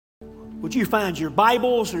Would you find your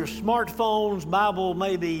Bibles or your smartphones? Bible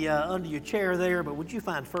may be under your chair there, but would you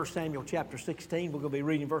find 1 Samuel chapter 16? We're going to be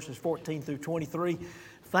reading verses 14 through 23.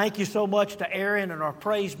 Thank you so much to Aaron and our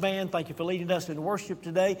praise band. Thank you for leading us in worship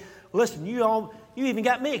today. Listen, you even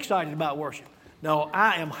got me excited about worship. No,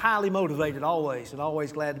 I am highly motivated always, and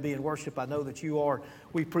always glad to be in worship. I know that you are.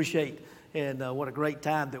 We appreciate and what a great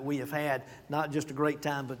time that we have had. Not just a great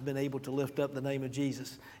time, but been able to lift up the name of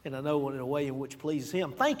Jesus. And I know in a way in which pleases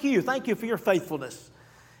Him. Thank you. Thank you for your faithfulness.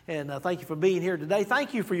 And thank you for being here today.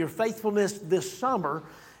 Thank you for your faithfulness this summer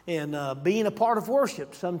and being a part of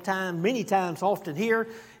worship. Many times, often here.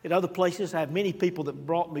 In other places, I have many people that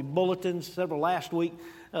brought me bulletins, several last week,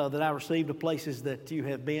 that I received of places that you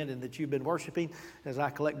have been and that you've been worshiping, as I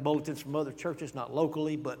collect bulletins from other churches, not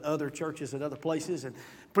locally, but other churches and other places. And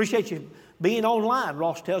appreciate you being online.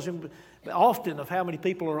 Ross tells him often of how many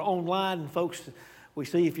people are online, and folks, we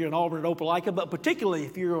see if you're in Auburn and Opelika, but particularly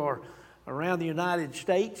if you are around the United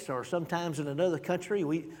States or sometimes in another country,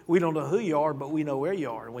 we don't know who you are, but we know where you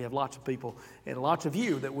are. And we have lots of people and lots of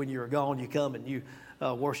you that when you're gone, you come and you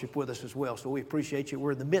worship with us as well. So we appreciate you.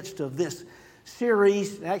 We're in the midst of this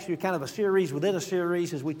series, actually kind of a series within a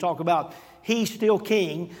series, as we talk about He's Still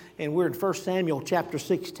King, and we're in 1 Samuel chapter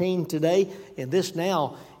 16 today, and this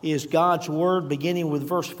now is God's Word beginning with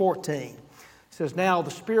verse 14. It says, "Now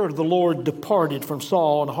the Spirit of the Lord departed from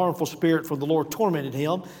Saul, and a harmful spirit from the Lord tormented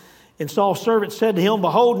him. And Saul's servant said to him,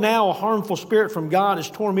 Behold, now a harmful spirit from God is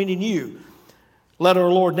tormenting you. Let our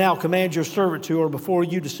Lord now command your servants who are before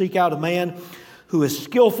you to seek out a man who is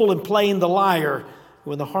skillful in playing the lyre.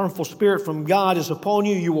 When the harmful spirit from God is upon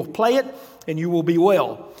you, you will play it, and you will be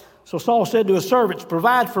well. So Saul said to his servants,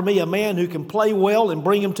 Provide for me a man who can play well, and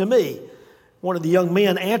bring him to me. One of the young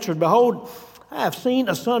men answered, Behold, I have seen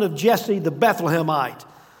a son of Jesse the Bethlehemite,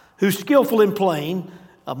 who's skillful in playing,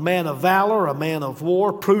 a man of valor, a man of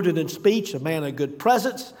war, prudent in speech, a man of good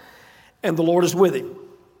presence, and the Lord is with him.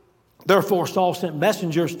 Therefore Saul sent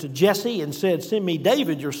messengers to Jesse and said, Send me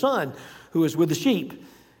David, your son, who is with the sheep.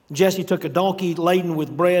 Jesse took a donkey laden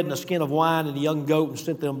with bread and a skin of wine and a young goat and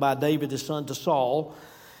sent them by David his son to Saul.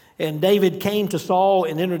 And David came to Saul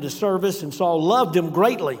and entered his service, and Saul loved him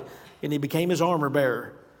greatly, and he became his armor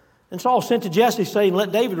bearer. And Saul sent to Jesse, saying,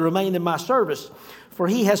 Let David remain in my service, for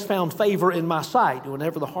he has found favor in my sight.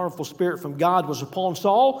 Whenever the harmful spirit from God was upon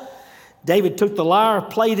Saul, David took the lyre,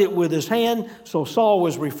 played it with his hand, so Saul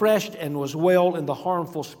was refreshed and was well, and the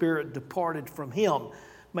harmful spirit departed from him."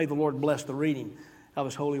 May the Lord bless the reading of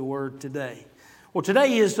His holy word today. Well,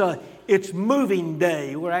 today is it's moving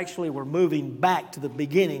day. We're moving back to the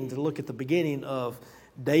beginning to look at the beginning of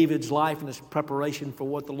David's life and his preparation for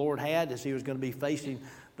what the Lord had, as he was going to be facing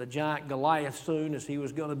the giant Goliath soon, as he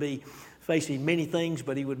was going to be facing many things,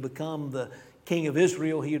 but he would become the king of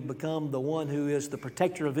Israel. He would become the one who is the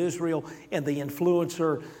protector of Israel and the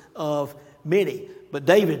influencer of many. But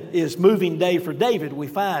David is moving day for David. We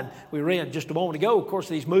read just a moment ago, of course,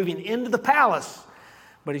 that he's moving into the palace.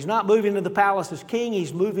 But he's not moving to the palace as king,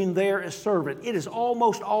 he's moving there as servant. It is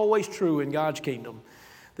almost always true in God's kingdom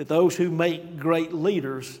that those who make great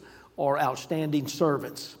leaders are outstanding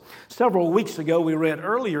servants. Several weeks ago, we read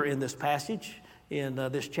earlier in this passage, in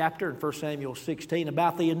this chapter in 1 Samuel 16,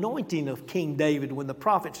 about the anointing of King David when the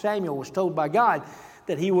prophet Samuel was told by God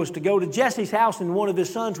that he was to go to Jesse's house and one of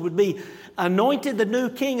his sons would be anointed the new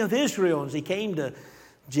king of Israel. As he came to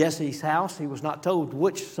Jesse's house, he was not told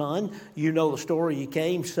which son. You know the story. He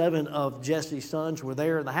came, 7 of Jesse's sons were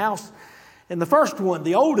there in the house. And the first one,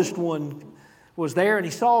 the oldest one, was there, and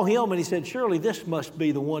he saw him, and he said, Surely this must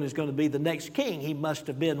be the one who's going to be the next king. He must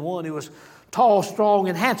have been one who was tall, strong,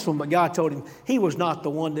 and handsome. But God told him he was not the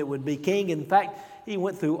one that would be king. In fact, he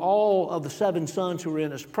went through all of the 7 sons who were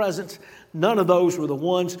in his presence. None of those were the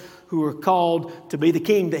ones who were called to be the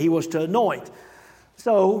king that he was to anoint.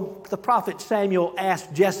 So the prophet Samuel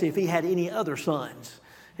asked Jesse if he had any other sons.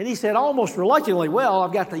 And he said almost reluctantly, Well,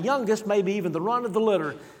 I've got the youngest, maybe even the run of the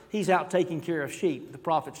litter. He's out taking care of sheep. The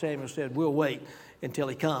prophet Samuel said, We'll wait until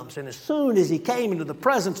he comes. And as soon as he came into the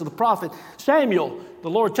presence of the prophet Samuel, the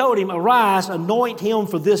Lord told him, Arise, anoint him,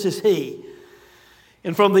 for this is he.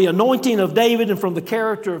 And from the anointing of David and from the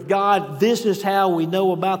character of God, this is how we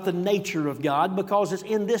know about the nature of God, because it's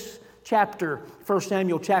in this chapter, 1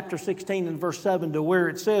 Samuel chapter 16 and verse 7, to where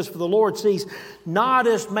it says, For the Lord sees not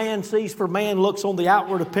as man sees, for man looks on the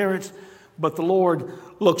outward appearance, but the Lord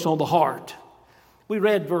looks on the heart. We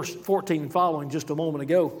read verse 14 and following just a moment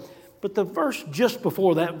ago. But the verse just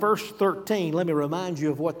before that, verse 13, let me remind you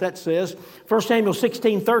of what that says. 1 Samuel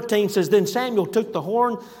 16:13 says, Then Samuel took the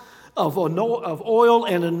horn of oil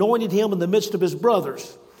and anointed him in the midst of his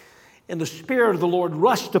brothers. And the Spirit of the Lord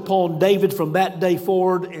rushed upon David from that day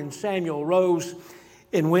forward, and Samuel rose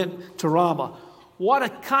and went to Ramah. What a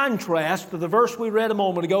contrast to the verse we read a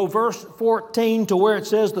moment ago, verse 14, to where it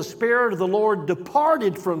says, the Spirit of the Lord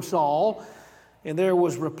departed from Saul, and there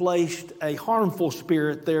was replaced a harmful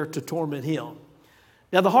spirit there to torment him.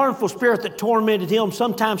 Now, the harmful spirit that tormented him,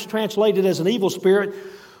 sometimes translated as an evil spirit,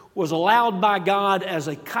 was allowed by God as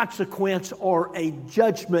a consequence or a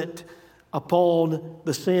judgment upon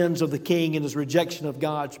the sins of the king and his rejection of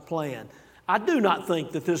God's plan. I do not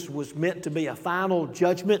think that this was meant to be a final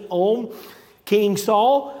judgment on King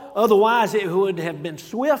Saul. Otherwise, it would have been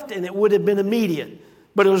swift and it would have been immediate.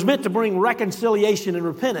 But it was meant to bring reconciliation and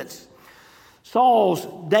repentance.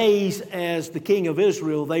 Saul's days as the king of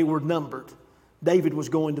Israel, they were numbered. David was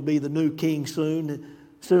going to be the new king soon.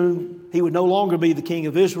 Soon he would no longer be the king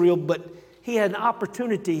of Israel, but he had an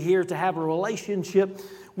opportunity here to have a relationship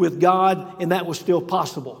with God, and that was still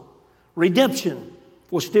possible. Redemption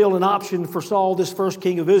was still an option for Saul, this first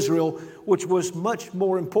king of Israel, which was much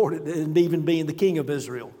more important than even being the king of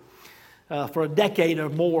Israel. For a decade or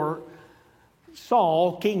more,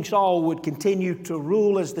 King Saul would continue to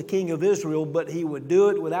rule as the king of Israel, but he would do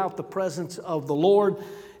it without the presence of the Lord,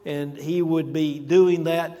 and he would be doing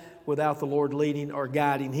that without the Lord leading or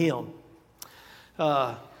guiding him.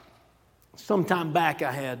 Sometime back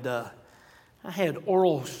I had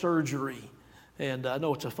oral surgery, and I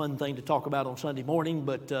know it's a fun thing to talk about on Sunday morning,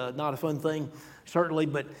 but not a fun thing, certainly.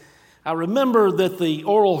 But I remember that the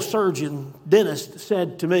oral surgeon, dentist,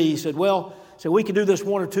 said to me, he said, we could do this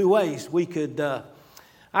one or two ways.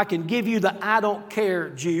 I can give you the I don't care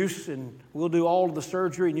juice, and we'll do all of the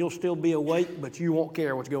surgery, and you'll still be awake, but you won't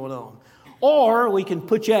care what's going on. Or we can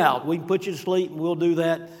put you out. We can put you to sleep, and we'll do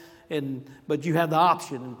that, but you have the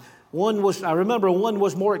option. I remember one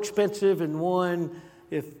was more expensive, and one,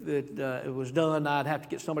 if it was done, I'd have to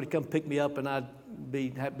get somebody to come pick me up, and I'd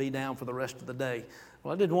be down for the rest of the day.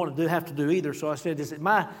 Well, I didn't want to have to do either, so I said, is it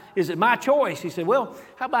my choice? He said, well,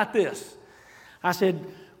 how about this? I said,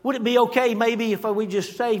 would it be okay maybe if we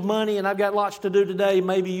just save money and I've got lots to do today,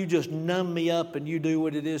 maybe you just numb me up and you do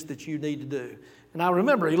what it is that you need to do? And I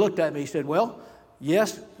remember he looked at me, he said, well,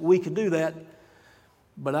 yes, we could do that,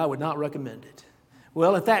 but I would not recommend it.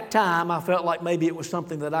 Well, at that time, I felt like maybe it was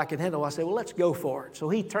something that I could handle. I said, well, let's go for it. So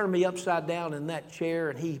he turned me upside down in that chair,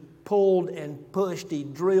 and he pulled and pushed, he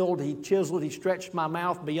drilled, he chiseled, he stretched my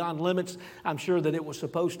mouth beyond limits. I'm sure that it was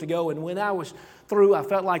supposed to go. And when I was through, I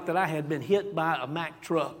felt like that I had been hit by a Mack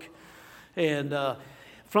truck. And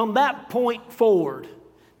from that point forward,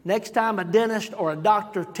 next time a dentist or a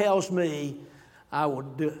doctor tells me I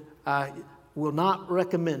will not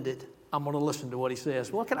recommend it, I'm going to listen to what he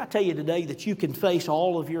says. Well, can I tell you today that you can face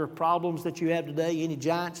all of your problems that you have today, any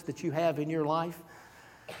giants that you have in your life,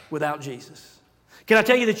 without Jesus? Can I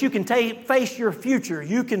tell you that you can face your future,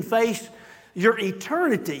 you can face your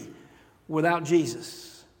eternity without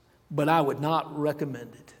Jesus? But I would not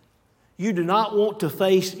recommend it. You do not want to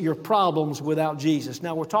face your problems without Jesus.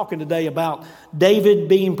 Now, we're talking today about David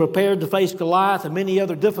being prepared to face Goliath and many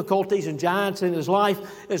other difficulties and giants in his life,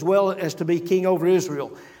 as well as to be king over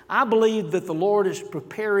Israel. I believe that the Lord is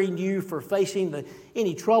preparing you for facing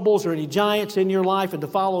any troubles or any giants in your life and to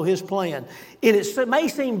follow His plan. It may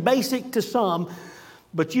seem basic to some,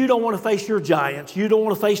 but you don't want to face your giants. You don't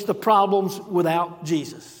want to face the problems without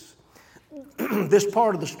Jesus. This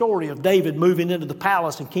part of the story of David moving into the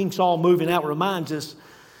palace and King Saul moving out reminds us,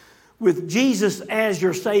 with Jesus as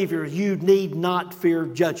your Savior, you need not fear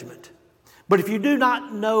judgment. But if you do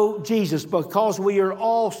not know Jesus, because we are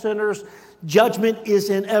all sinners, judgment is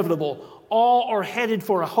inevitable. All are headed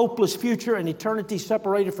for a hopeless future and eternity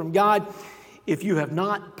separated from God if you have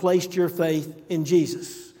not placed your faith in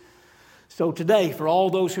Jesus. So today, for all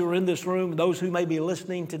those who are in this room, those who may be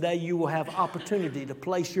listening today, you will have opportunity to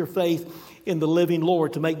place your faith in the living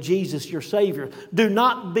Lord, to make Jesus your Savior. Do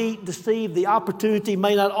not be deceived. The opportunity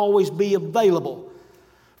may not always be available.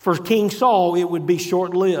 For King Saul, it would be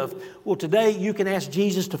short-lived. Well, today you can ask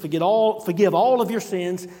Jesus to forgive all of your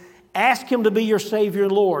sins. Ask Him to be your Savior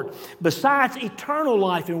and Lord. Besides eternal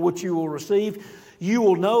life in which you will receive, you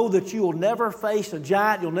will know that you will never face a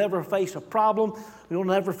giant, you'll never face a problem, you'll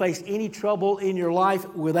never face any trouble in your life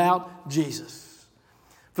without Jesus.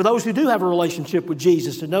 For those who do have a relationship with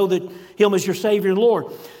Jesus and know that Him as your Savior and Lord,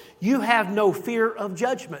 you have no fear of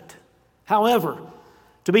judgment. However,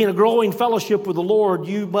 to be in a growing fellowship with the Lord,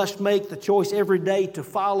 you must make the choice every day to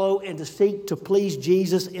follow and to seek to please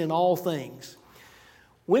Jesus in all things.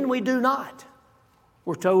 When we do not,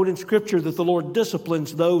 we're told in Scripture that the Lord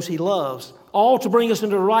disciplines those He loves, all to bring us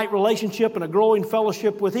into a right relationship and a growing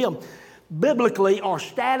fellowship with Him. biblically, our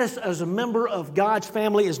status as a member of God's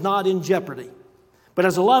family is not in jeopardy. But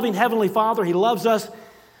as a loving Heavenly Father, He loves us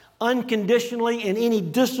unconditionally, and any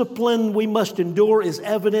discipline we must endure is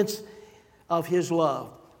evidence of His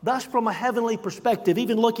love. Thus, from a heavenly perspective,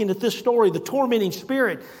 even looking at this story, the tormenting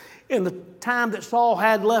spirit in the time that Saul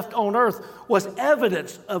had left on earth was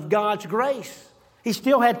evidence of God's grace. He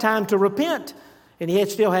still had time to repent, and he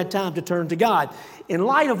still had time to turn to God. In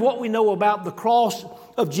light of what we know about the cross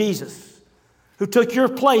of Jesus, who took your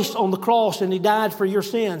place on the cross and He died for your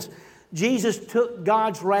sins, Jesus took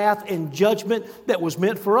God's wrath and judgment that was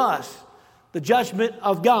meant for us. The judgment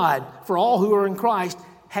of God for all who are in Christ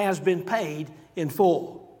has been paid in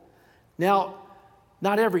full. Now,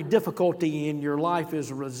 not every difficulty in your life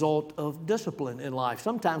is a result of discipline in life.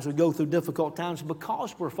 Sometimes we go through difficult times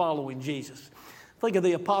because we're following Jesus. Think of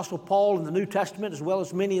the Apostle Paul in the New Testament, as well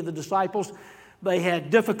as many of the disciples. They had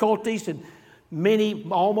difficulties, and many,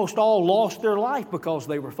 almost all, lost their life because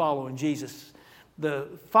they were following Jesus. The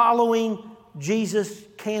following Jesus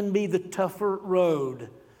can be the tougher road.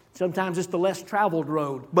 Sometimes it's the less traveled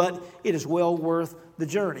road, but it is well worth the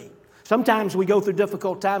journey. Sometimes we go through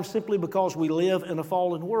difficult times simply because we live in a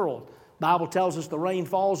fallen world. The Bible tells us the rain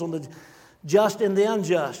falls on the just and the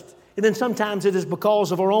unjust. And then sometimes it is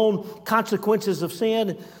because of our own consequences of sin,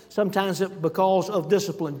 and sometimes it's because of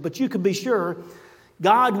discipline. But you can be sure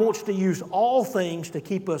God wants to use all things to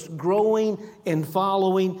keep us growing and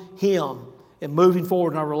following Him and moving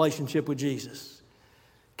forward in our relationship with Jesus.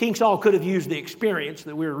 King Saul could have used the experience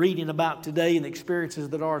that we're reading about today and the experiences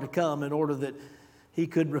that are to come in order that he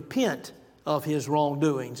could repent of his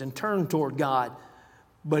wrongdoings and turn toward God,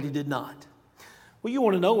 but he did not. Well, you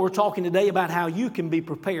want to know, we're talking today about how you can be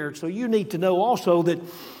prepared. So you need to know also that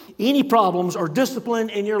any problems or discipline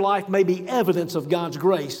in your life may be evidence of God's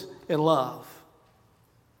grace and love.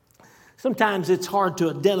 Sometimes it's hard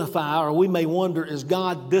to identify, or we may wonder, is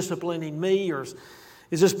God disciplining me, or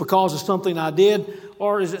is this because of something I did,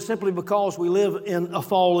 or is it simply because we live in a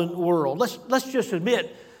fallen world? Let's just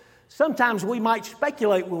admit, sometimes we might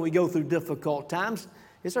speculate when we go through difficult times,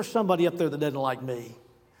 is there somebody up there that doesn't like me?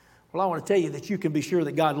 Well, I want to tell you that you can be sure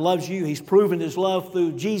that God loves you. He's proven His love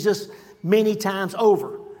through Jesus many times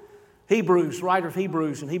over. Writer of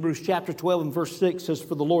Hebrews, in Hebrews chapter 12 and verse 6 says,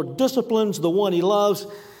 "For the Lord disciplines the one He loves,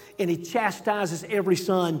 and He chastises every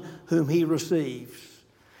son whom He receives."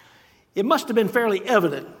 It must have been fairly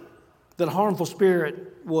evident that a harmful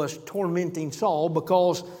spirit was tormenting Saul,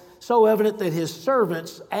 because so evident that his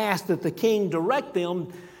servants asked that the king direct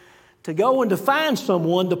them to go and to find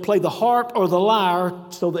someone to play the harp or the lyre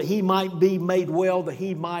so that he might be made well, that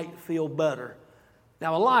he might feel better.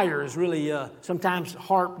 Now, a lyre is really sometimes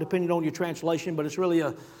harp, depending on your translation, but it's really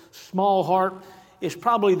a small harp. It's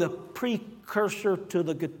probably the precursor to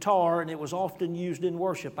the guitar, and it was often used in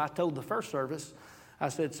worship. I told the first service, I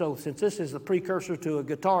said, so since this is the precursor to a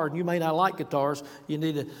guitar, and you may not like guitars, you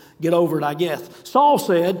need to get over it, I guess. Saul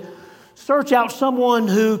said, "Search out someone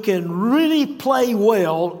who can really play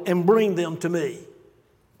well and bring them to me."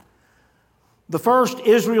 The first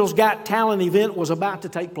Israel's Got Talent event was about to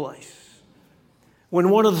take place when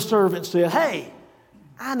one of the servants said, "Hey,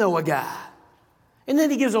 I know a guy." And then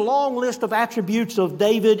he gives a long list of attributes of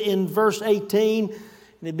David in verse 18, and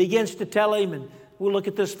he begins to tell him, and we'll look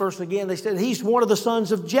at this verse again. They said, he's one of the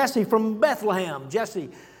sons of Jesse from Bethlehem. Jesse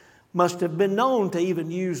must have been known to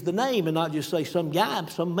even use the name and not just say some guy,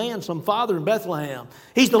 some man, some father in Bethlehem.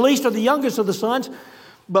 He's the least or the youngest of the sons,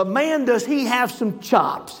 but man, does he have some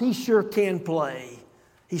chops. He sure can play.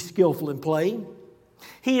 He's skillful in playing.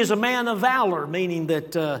 He is a man of valor, meaning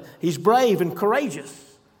that he's brave and courageous.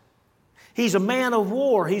 He's a man of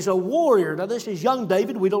war. He's a warrior. Now, this is young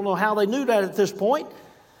David. We don't know how they knew that at this point.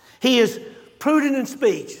 He is prudent in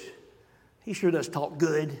speech. He sure does talk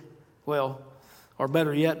good. Well, or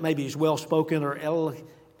better yet, maybe he's well-spoken or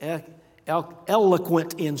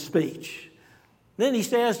eloquent in speech. Then he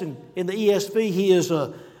says in the ESV, he is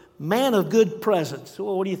a man of good presence.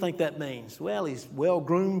 Well, what do you think that means? Well, he's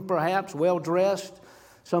well-groomed, perhaps, well-dressed.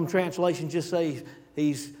 Some translations just say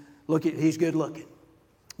he's good-looking.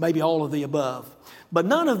 Maybe all of the above. But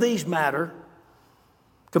none of these matter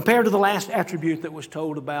compared to the last attribute that was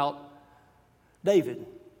told about David.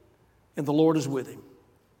 And the Lord is with him.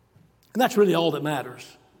 And that's really all that matters.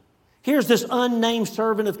 Here's this unnamed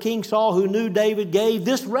servant of King Saul who knew David, gave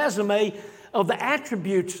this resume of the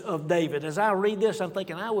attributes of David. As I read this, I'm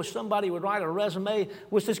thinking, I wish somebody would write a resume.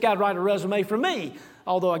 Wish this guy would write a resume for me.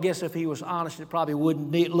 Although I guess if he was honest, it probably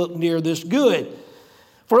wouldn't look near this good.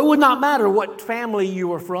 For it would not matter what family you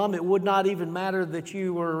were from. It would not even matter that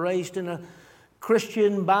you were raised in a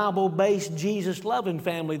Christian, Bible-based, Jesus-loving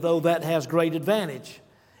family, though that has great advantage.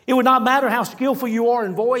 It would not matter how skillful you are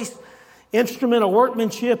in voice, instrument, or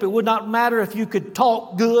workmanship. It would not matter if you could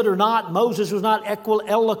talk good or not. Moses was not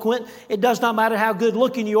eloquent. It does not matter how good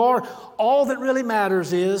looking you are. All that really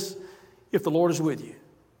matters is if the Lord is with you.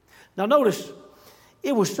 Now notice,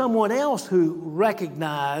 it was someone else who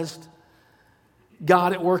recognized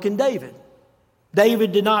God at work in David.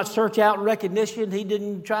 David did not search out recognition. He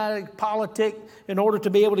didn't try to politic in order to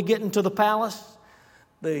be able to get into the palace.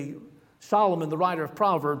 Solomon, the writer of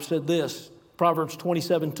Proverbs, said this, Proverbs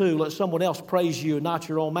 27:2, let someone else praise you and not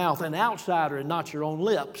your own mouth, an outsider and not your own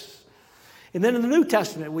lips. And then in the New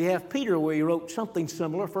Testament, we have Peter where he wrote something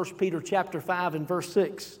similar, 1 Peter chapter 5 and verse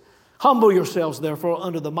 6. Humble yourselves, therefore,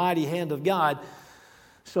 under the mighty hand of God,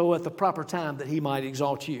 so at the proper time that he might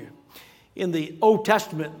exalt you. In the Old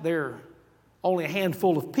Testament, there are only a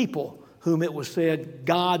handful of people whom it was said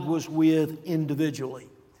God was with individually.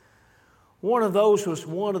 One of those was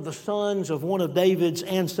one of the sons of one of David's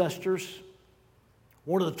ancestors,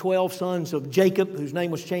 one of the 12 sons of Jacob, whose name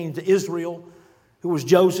was changed to Israel, who was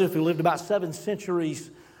Joseph, who lived about 7 centuries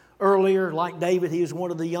earlier. Like David, he was one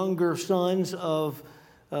of the younger sons of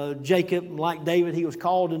Jacob. Like David, he was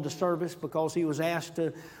called into service because he was asked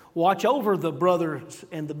to watch over the brothers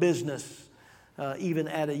and the business, even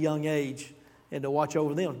at a young age, and to watch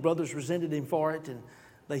over them. His brothers resented him for it, and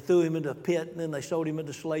they threw him into a pit, and then they sold him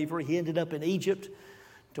into slavery. He ended up in Egypt,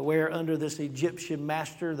 to where under this Egyptian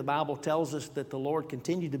master, the Bible tells us that the Lord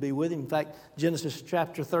continued to be with him. In fact, Genesis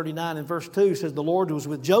chapter 39 and verse 2 says the Lord was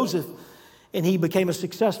with Joseph, and he became a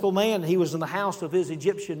successful man. He was in the house of his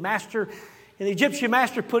Egyptian master, and the Egyptian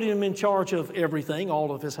master put him in charge of everything,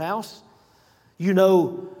 all of his house. You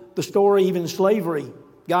know the story, even in slavery.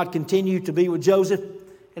 God continued to be with Joseph,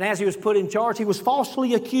 and as he was put in charge, he was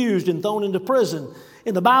falsely accused and thrown into prison.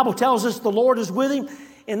 And the Bible tells us the Lord is with him,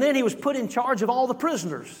 and then he was put in charge of all the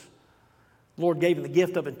prisoners. The Lord gave him the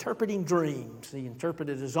gift of interpreting dreams. He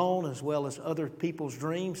interpreted his own as well as other people's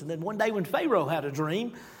dreams. And then one day when Pharaoh had a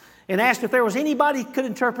dream and asked if there was anybody who could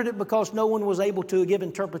interpret it because no one was able to give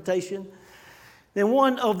interpretation, then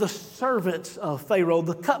one of the servants of Pharaoh,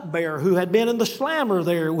 the cupbearer who had been in the slammer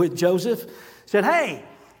there with Joseph, said, hey,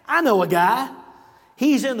 I know a guy.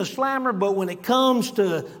 He's in the slammer, but when it comes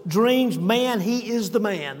to dreams, man, he is the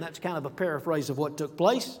man. That's kind of a paraphrase of what took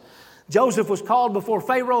place. Joseph was called before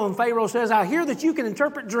Pharaoh, and Pharaoh says, I hear that you can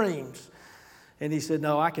interpret dreams. And he said,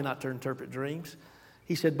 no, I cannot interpret dreams.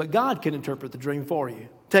 He said, but God can interpret the dream for you.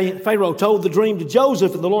 Pharaoh told the dream to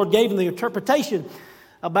Joseph, and the Lord gave him the interpretation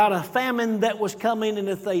about a famine that was coming, and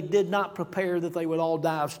if they did not prepare, that they would all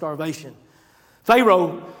die of starvation.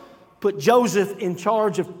 Pharaoh put Joseph in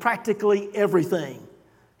charge of practically everything.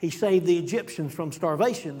 He saved the Egyptians from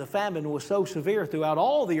starvation. The famine was so severe throughout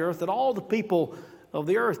all the earth that all the people of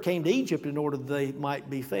the earth came to Egypt in order that they might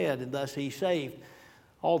be fed, and thus he saved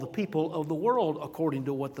all the people of the world according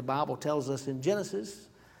to what the Bible tells us in Genesis,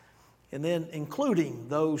 and then including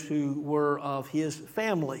those who were of his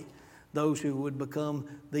family, those who would become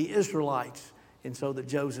the Israelites. And so that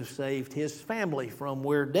Joseph saved his family from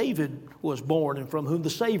where David was born and from whom the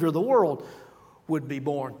Savior of the world would be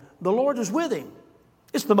born. The Lord is with him.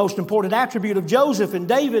 It's the most important attribute of Joseph and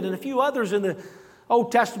David and a few others in the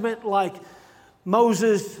Old Testament like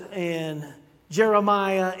Moses and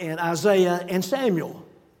Jeremiah and Isaiah and Samuel.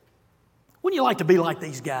 Wouldn't you like to be like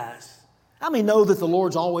these guys? I mean, know that the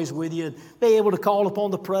Lord's always with you and be able to call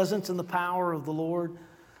upon the presence and the power of the Lord.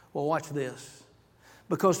 Well, watch this.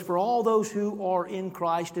 Because for all those who are in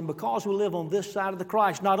Christ and because we live on this side of the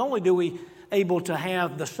Christ, not only do we able to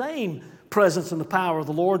have the same presence and the power of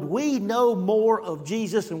the Lord, we know more of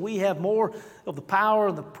Jesus and we have more of the power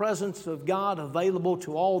and the presence of God available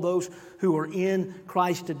to all those who are in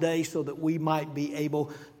Christ today so that we might be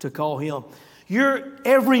able to call Him. You're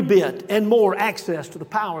every bit and more access to the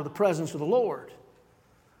power, the presence of the Lord.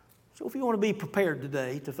 So if you want to be prepared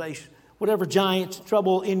today to face whatever giant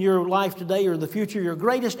trouble in your life today or in the future, your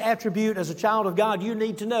greatest attribute as a child of God you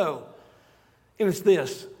need to know, and it's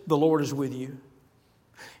this: the Lord is with you.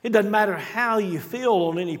 It doesn't matter how you feel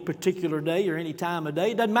on any particular day or any time of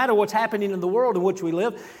day. It doesn't matter what's happening in the world in which we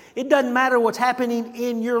live. It doesn't matter what's happening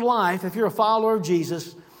in your life. If you're a follower of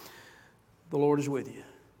Jesus, the Lord is with you.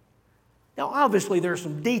 Now, obviously, there are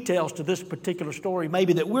some details to this particular story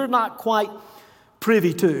maybe that we're not quite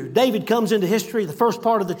privy to. David comes into history. The first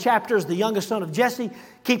part of the chapter is the youngest son of Jesse,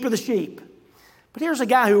 keeper of the sheep. But here's a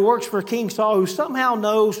guy who works for King Saul who somehow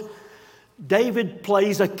knows David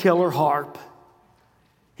plays a killer harp.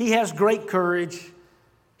 He has great courage.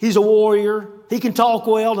 He's a warrior. He can talk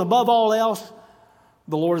well. And above all else,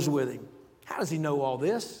 the Lord is with him. How does he know all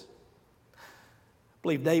this? I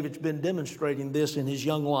believe David's been demonstrating this in his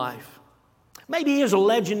young life. Maybe he is a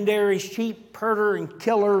legendary sheep herder and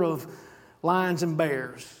killer of lions and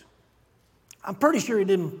bears. I'm pretty sure he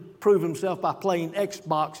didn't prove himself by playing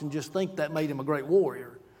Xbox and just think that made him a great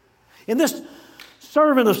warrior. And this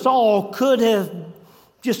servant of Saul could have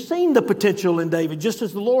just seen the potential in David, just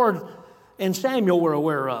as the Lord and Samuel were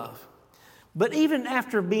aware of. But even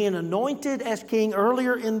after being anointed as king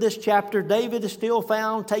earlier in this chapter, David is still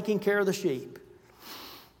found taking care of the sheep.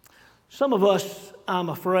 Some of us, I'm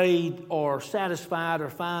afraid, are satisfied or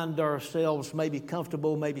find ourselves maybe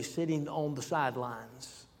comfortable, maybe sitting on the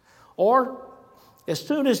sidelines. Or as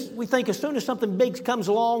soon as something big comes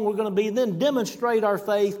along, we're going to then demonstrate our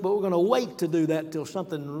faith, but we're going to wait to do that till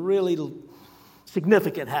something really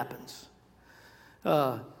significant happens.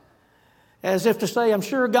 As if to say, I'm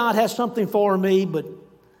sure God has something for me, but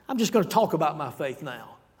I'm just going to talk about my faith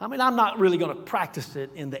now. I mean, I'm not really going to practice it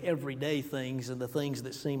in the everyday things and the things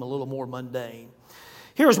that seem a little more mundane.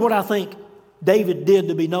 Here's what I think David did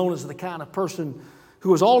to be known as the kind of person who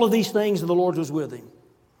was all of these things and the Lord was with him.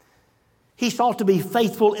 He sought to be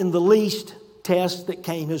faithful in the least test that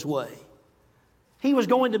came his way. He was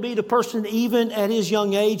going to be the person, even at his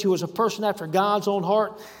young age, who was a person after God's own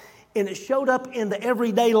heart. And it showed up in the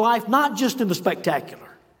everyday life, not just in the spectacular.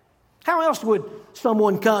 How else would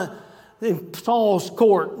someone in Saul's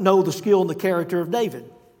court know the skill and the character of David?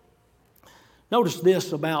 Notice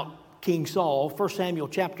this about King Saul, 1 Samuel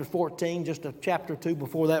chapter 14, just a chapter or two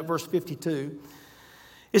before that, verse 52.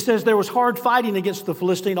 It says, there was hard fighting against the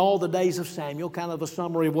Philistine all the days of Samuel, kind of a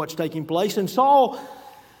summary of what's taking place. And Saul,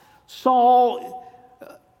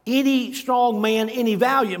 any strong man, any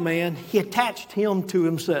valiant man, he attached him to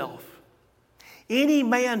himself. Any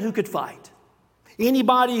man who could fight,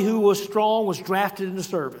 anybody who was strong was drafted into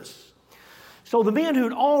service. So the men who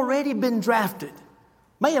had already been drafted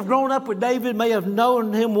may have grown up with David, may have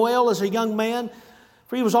known him well as a young man,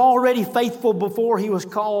 for he was already faithful before he was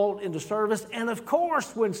called into service. And of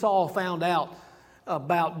course, when Saul found out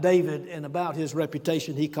about David and about his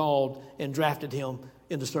reputation, he called and drafted him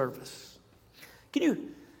into service. Can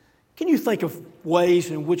you think of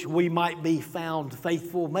ways in which we might be found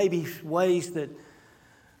faithful? Maybe ways that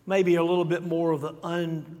maybe are a little bit more of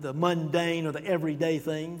the mundane or the everyday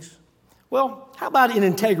things. Well, how about in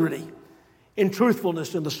integrity, in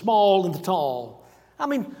truthfulness, in the small and the tall? I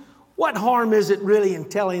mean, what harm is it really in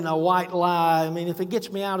telling a white lie? I mean, if it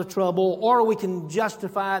gets me out of trouble, or we can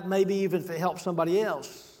justify it maybe even if it helps somebody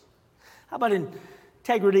else. How about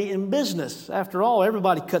integrity in business? After all,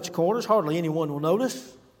 everybody cuts corners. Hardly anyone will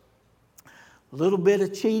notice. A little bit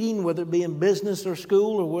of cheating, whether it be in business or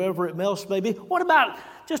school or wherever it else may be. What about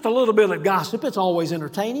just a little bit of gossip? It's always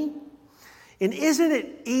entertaining. And isn't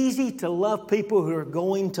it easy to love people who are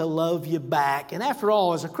going to love you back? And after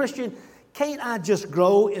all, as a Christian, can't I just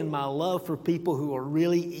grow in my love for people who are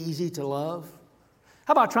really easy to love?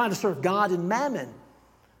 How about trying to serve God in mammon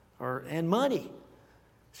and money?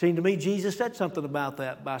 Seemed to me Jesus said something about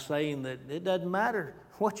that by saying that it doesn't matter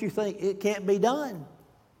what you think, it can't be done.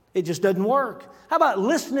 It just doesn't work. How about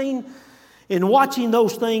listening and watching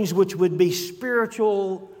those things which would be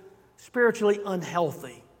spiritually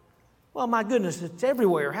unhealthy? Well, my goodness, it's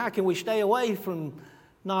everywhere. How can we stay away from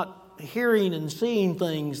not hearing and seeing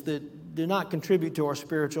things that do not contribute to our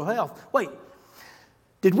spiritual health? Wait,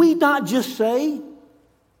 did we not just say,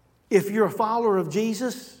 if you're a follower of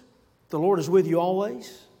Jesus, the Lord is with you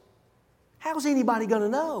always? How's anybody going to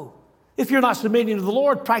know if you're not submitting to the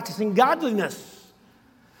Lord, practicing godliness?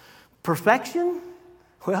 Perfection?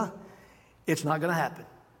 Well, it's not going to happen.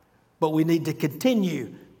 But we need to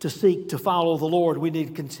continue to seek to follow the Lord. We need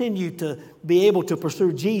to continue to be able to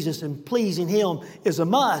pursue Jesus, and pleasing Him is a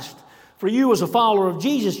must. For you as a follower of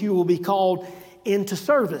Jesus, you will be called into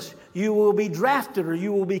service. You will be drafted, or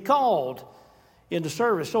you will be called into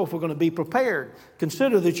service. So if we're going to be prepared,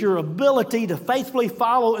 consider that your ability to faithfully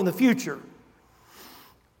follow in the future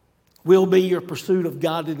will be your pursuit of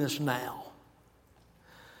godliness now.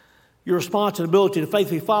 Your response and ability to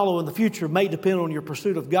faithfully follow in the future may depend on your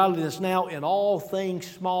pursuit of godliness now in all things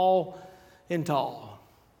small and tall.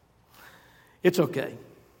 It's okay.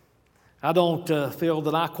 I don't feel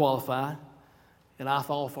that I qualify, and I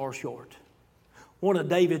fall far short. One of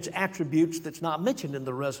David's attributes that's not mentioned in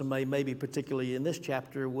the resume, maybe particularly in this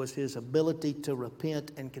chapter, was his ability to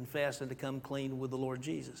repent and confess and to come clean with the Lord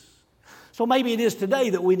Jesus. So maybe it is today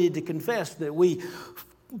that we need to confess that we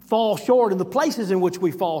fall short in the places in which we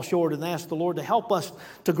fall short and ask the Lord to help us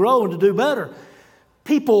to grow and to do better.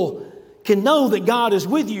 People can know that God is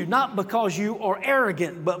with you, not because you are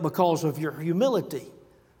arrogant, but because of your humility.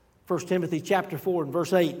 1 Timothy chapter 4 and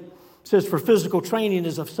verse 8 It says, for physical training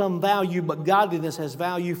is of some value, but godliness has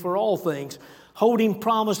value for all things, holding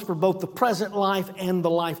promise for both the present life and the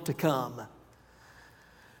life to come.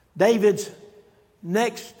 David's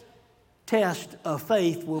next test of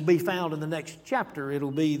faith will be found in the next chapter.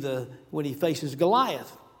 It'll be when he faces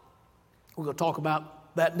Goliath. We're going to talk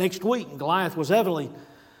about that next week. And Goliath was evidently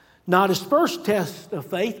not his first test of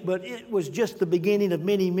faith, but it was just the beginning of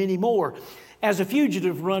many, many more. As a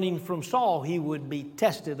fugitive running from Saul, he would be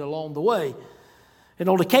tested along the way. And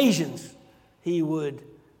on occasions, he would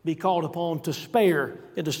be called upon to spare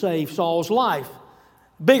and to save Saul's life.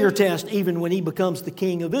 Bigger test even when he becomes the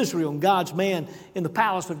king of Israel and God's man in the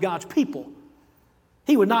palace of God's people.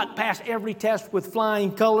 He would not pass every test with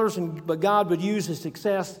flying colors, but God would use his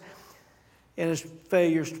success and his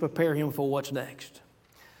failures to prepare him for what's next.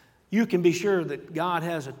 You can be sure that God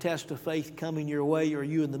has a test of faith coming your way, or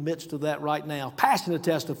you in the midst of that right now. Passing a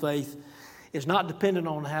test of faith is not dependent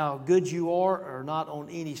on how good you are or not on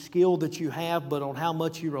any skill that you have, but on how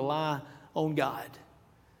much you rely on God.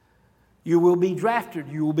 You will be drafted.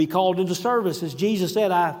 You will be called into service. As Jesus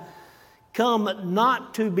said, I come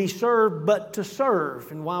not to be served, but to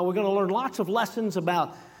serve. And while we're going to learn lots of lessons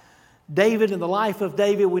about David and the life of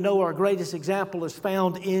David, we know our greatest example is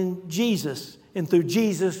found in Jesus. And through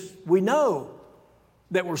Jesus, we know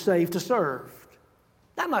that we're saved to serve.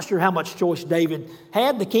 I'm not sure how much choice David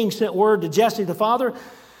had. The king sent word to Jesse the father,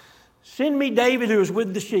 send me David who is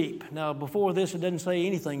with the sheep. Now, before this, it doesn't say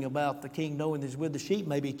anything about the king knowing he's with the sheep.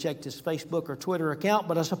 Maybe he checked his Facebook or Twitter account,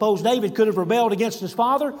 but I suppose David could have rebelled against his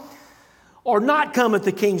father or not come at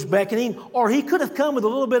the king's beckoning, or he could have come with a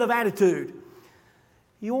little bit of attitude.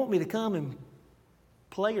 You want me to come and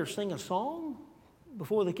play or sing a song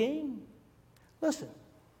before the king? Listen,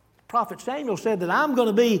 Prophet Samuel said that I'm going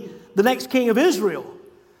to be the next king of Israel.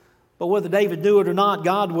 But whether David knew it or not,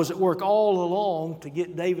 God was at work all along to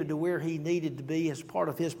get David to where he needed to be as part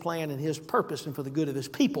of his plan and his purpose and for the good of his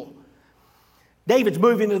people. David's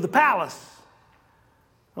moving into the palace,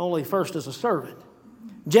 only first as a servant.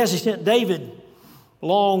 Jesse sent David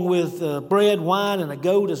along with bread, wine, and a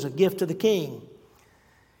goat as a gift to the king.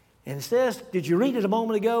 And it says, did you read it a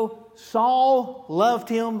moment ago? Saul loved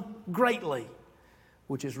him greatly,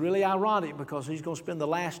 which is really ironic because he's going to spend the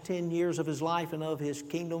last 10 years of his life and of his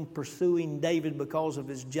kingdom pursuing David because of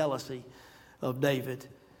his jealousy of David.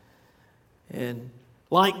 And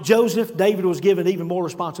like Joseph, David was given even more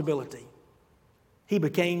responsibility. He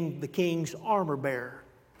became the king's armor bearer,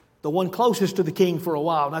 the one closest to the king for a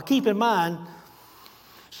while. Now keep in mind,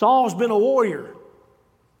 Saul's been a warrior.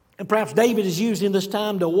 And perhaps David is using this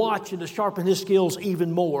time to watch and to sharpen his skills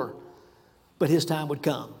even more. But his time would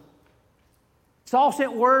come. Saul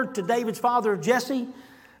sent word to David's father, Jesse,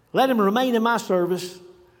 let him remain in my service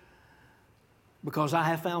because I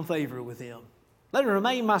have found favor with him. Let him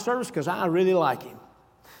remain in my service because I really like him.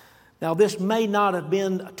 Now, this may not have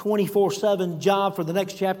been a 24/7 job. For the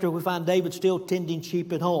next chapter, we find David still tending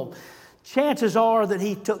sheep at home. Chances are that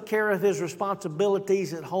he took care of his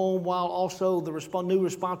responsibilities at home while also the new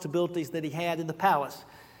responsibilities that he had in the palace.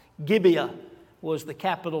 Gibeah was the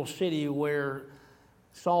capital city where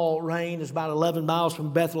Saul reigned. It's about 11 miles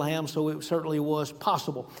from Bethlehem, so it certainly was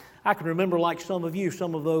possible. I can remember, like some of you,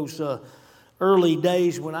 some of those early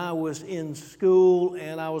days when I was in school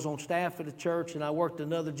and I was on staff at a church and I worked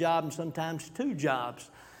another job and sometimes two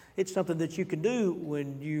jobs. It's something that you can do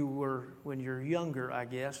when you're younger, I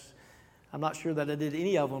guess. I'm not sure that I did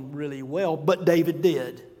any of them really well, but David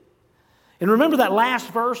did. And remember that last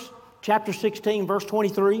verse, chapter 16, verse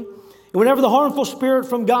 23? And whenever the harmful spirit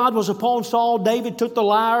from God was upon Saul, David took the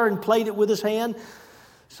lyre and played it with his hand.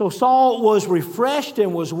 So Saul was refreshed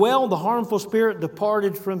and was well. The harmful spirit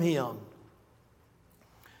departed from him.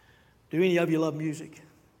 Do any of you love music?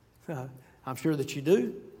 I'm sure that you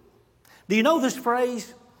do. Do you know this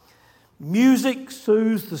phrase? Music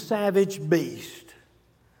soothes the savage beast.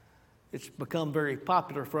 It's become a very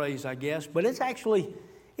popular phrase, I guess, but it's actually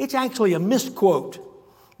a misquote.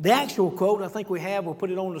 The actual quote, I think we'll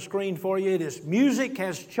put it on the screen for you. It is, music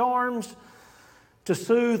has charms to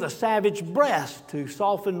soothe a savage breast, to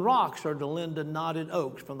soften rocks, or to lend a knotted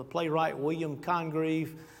oaks, from the playwright William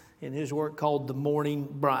Congreve in his work called The Mourning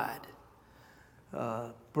Bride.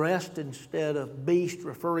 Breast instead of beast,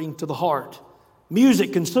 referring to the heart.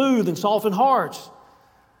 Music can soothe and soften hearts.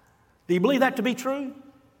 Do you believe that to be true?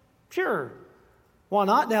 Sure. Why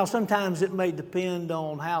not? Now, sometimes it may depend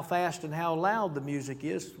on how fast and how loud the music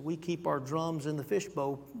is. We keep our drums in the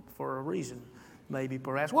fishbowl for a reason, maybe,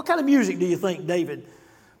 perhaps. What kind of music do you think David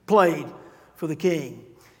played for the king?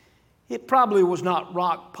 It probably was not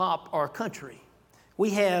rock, pop, or country.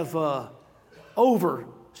 We have over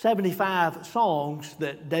 75 songs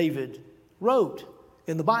that David wrote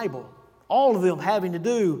in the Bible, all of them having to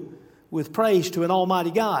do with praise to an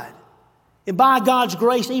almighty God. And by God's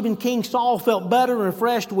grace, even King Saul felt better and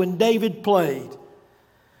refreshed when David played.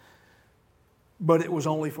 But it was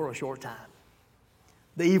only for a short time.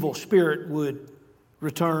 The evil spirit would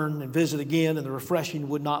return and visit again, and the refreshing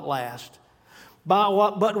would not last. But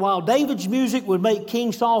while David's music would make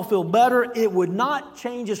King Saul feel better, it would not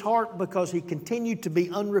change his heart, because he continued to be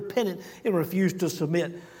unrepentant and refused to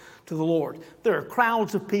submit to the Lord. There are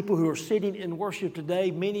crowds of people who are sitting in worship today,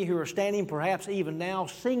 many who are standing perhaps even now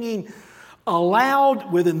singing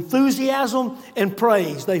aloud with enthusiasm and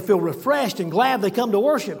praise. They feel refreshed and glad they come to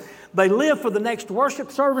worship. They live for the next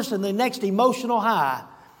worship service and the next emotional high.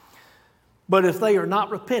 But if they are not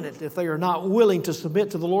repentant, if they are not willing to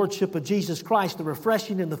submit to the Lordship of Jesus Christ, the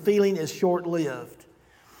refreshing and the feeling is short-lived.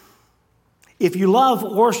 If you love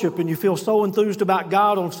worship and you feel so enthused about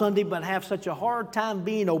God on Sunday but have such a hard time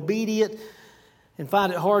being obedient and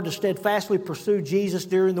find it hard to steadfastly pursue Jesus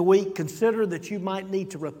during the week, consider that you might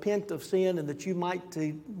need to repent of sin and that you might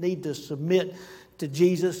need to submit to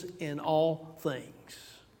Jesus in all things.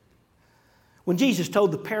 When Jesus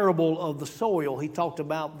told the parable of the soil, he talked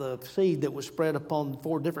about the seed that was spread upon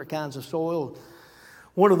 4 different kinds of soil.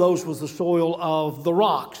 One of those was the soil of the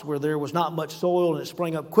rocks, where there was not much soil and it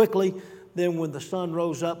sprang up quickly. Then when the sun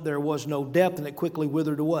rose up, there was no depth and it quickly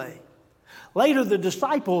withered away. Later, the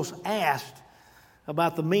disciples asked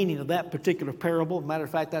about the meaning of that particular parable. As a matter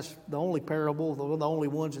of fact, that's the only parable, the only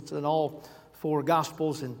ones that's in all 4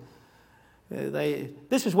 Gospels. And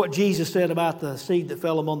this is what Jesus said about the seed that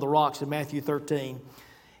fell among the rocks in Matthew 13.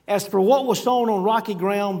 As for what was sown on rocky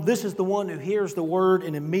ground, this is the one who hears the word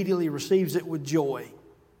and immediately receives it with joy.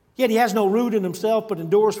 Yet he has no root in himself, but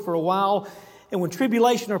endures for a while. And when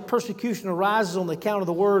tribulation or persecution arises on the account of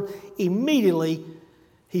the word, immediately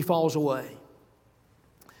he falls away.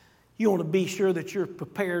 You want to be sure that you're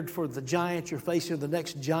prepared for the giant you're facing, the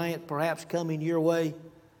next giant perhaps coming your way.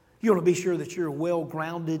 You want to be sure that you're well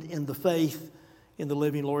grounded in the faith in the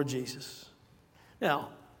living Lord Jesus. Now,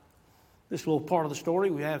 this little part of the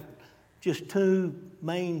story, we have just 2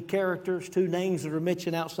 main characters, 2 names that are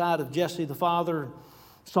mentioned outside of Jesse the father,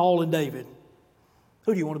 Saul and David.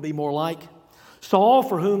 Who do you want to be more like? Saul,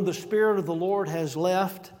 for whom the Spirit of the Lord has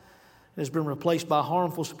left, has been replaced by a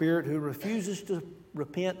harmful spirit who refuses to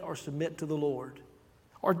repent or submit to the Lord.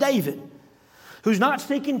 Or David, who's not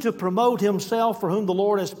seeking to promote himself, for whom the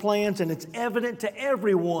Lord has plans, and it's evident to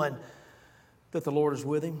everyone that the Lord is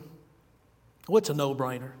with him. What's a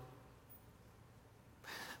no-brainer?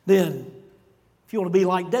 Then, if you want to be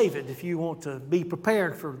like David, if you want to be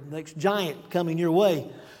prepared for the next giant coming your way,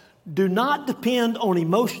 do not depend on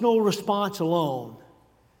emotional response alone.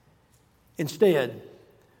 Instead,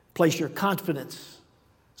 place your confidence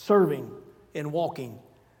serving and walking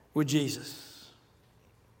with Jesus.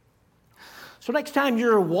 So next time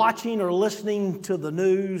you're watching or listening to the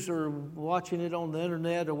news or watching it on the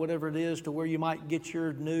internet or whatever it is, to where you might get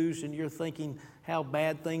your news and you're thinking how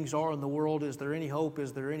bad things are in the world, is there any hope?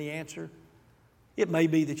 Is there any answer? It may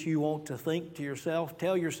be that you want to think to yourself,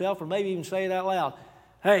 tell yourself, or maybe even say it out loud,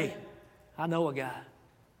 hey, I know a guy.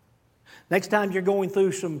 Next time you're going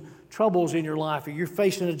through some troubles in your life or you're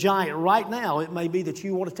facing a giant right now, it may be that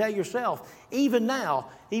you want to tell yourself, even now,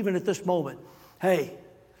 even at this moment, hey,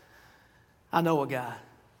 I know a guy.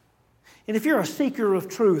 And if you're a seeker of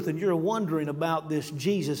truth and you're wondering about this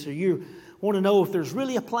Jesus, or you want to know if there's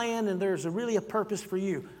really a plan and there's really a purpose for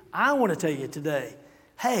you, I want to tell you today,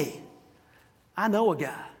 hey, I know a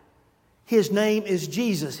guy. His name is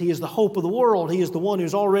Jesus. He is the hope of the world. He is the one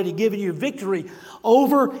who's already given you victory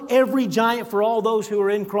over every giant for all those who are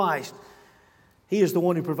in Christ. He is the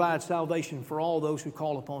one who provides salvation for all those who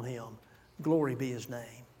call upon Him. Glory be His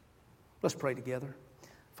name. Let's pray together.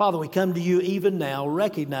 Father, we come to you even now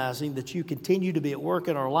recognizing that you continue to be at work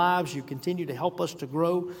in our lives. You continue to help us to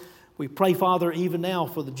grow. We pray, Father, even now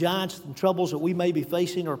for the giants and troubles that we may be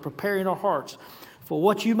facing, or preparing our hearts for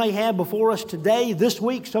what you may have before us today, this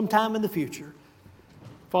week, sometime in the future.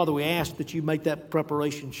 Father, we ask that you make that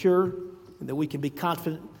preparation sure and that we can be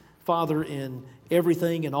confident, Father, in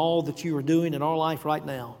everything and all that you are doing in our life right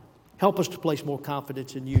now. Help us to place more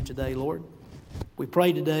confidence in you today, Lord. We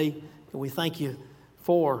pray today and we thank you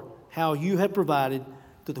for how you have provided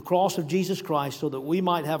through the cross of Jesus Christ so that we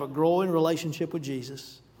might have a growing relationship with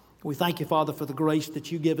Jesus. We thank you, Father, for the grace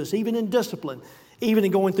that you give us, even in discipline, even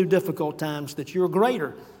in going through difficult times, that you're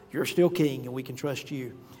greater, you're still King, and we can trust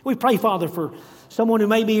you. We pray, Father, for someone who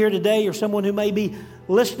may be here today or someone who may be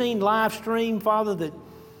listening live stream, Father,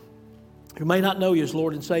 who may not know you as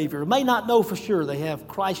Lord and Savior, or may not know for sure they have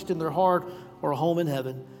Christ in their heart or a home in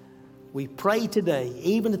heaven. We pray today,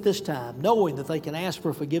 even at this time, knowing that they can ask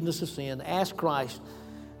for forgiveness of sin, ask Christ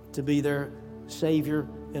to be their Savior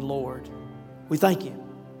and Lord. We thank you,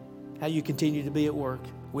 how you continue to be at work.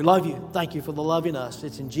 We love you. Thank you for the loving us.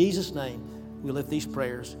 It's in Jesus' name we lift these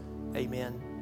prayers. Amen.